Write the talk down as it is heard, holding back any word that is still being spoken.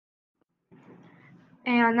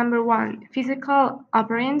And number one, physical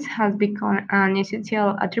appearance has become an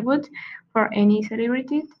essential attribute for any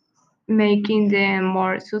celebrity, making them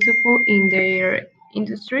more successful in their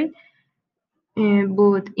industry.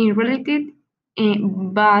 But in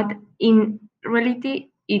reality,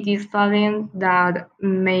 it is talent that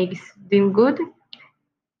makes them good.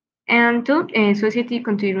 And two, society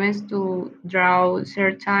continues to draw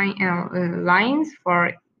certain lines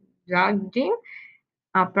for judging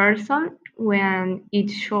a person when it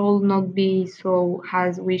should not be so,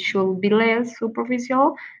 as we should be less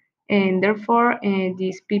superficial, and therefore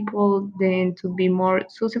these people tend to be more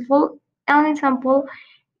successful. An example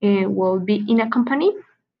will be in a company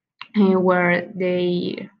where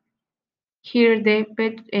they hear the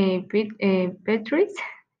Petris.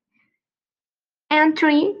 And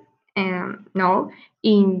three, no,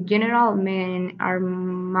 in general, men are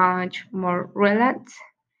much more relaxed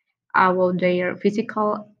about their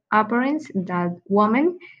physical appearance than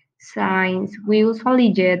women, since we usually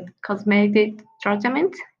get cosmetic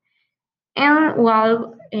treatment, and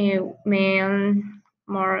while men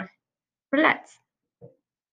more relaxed.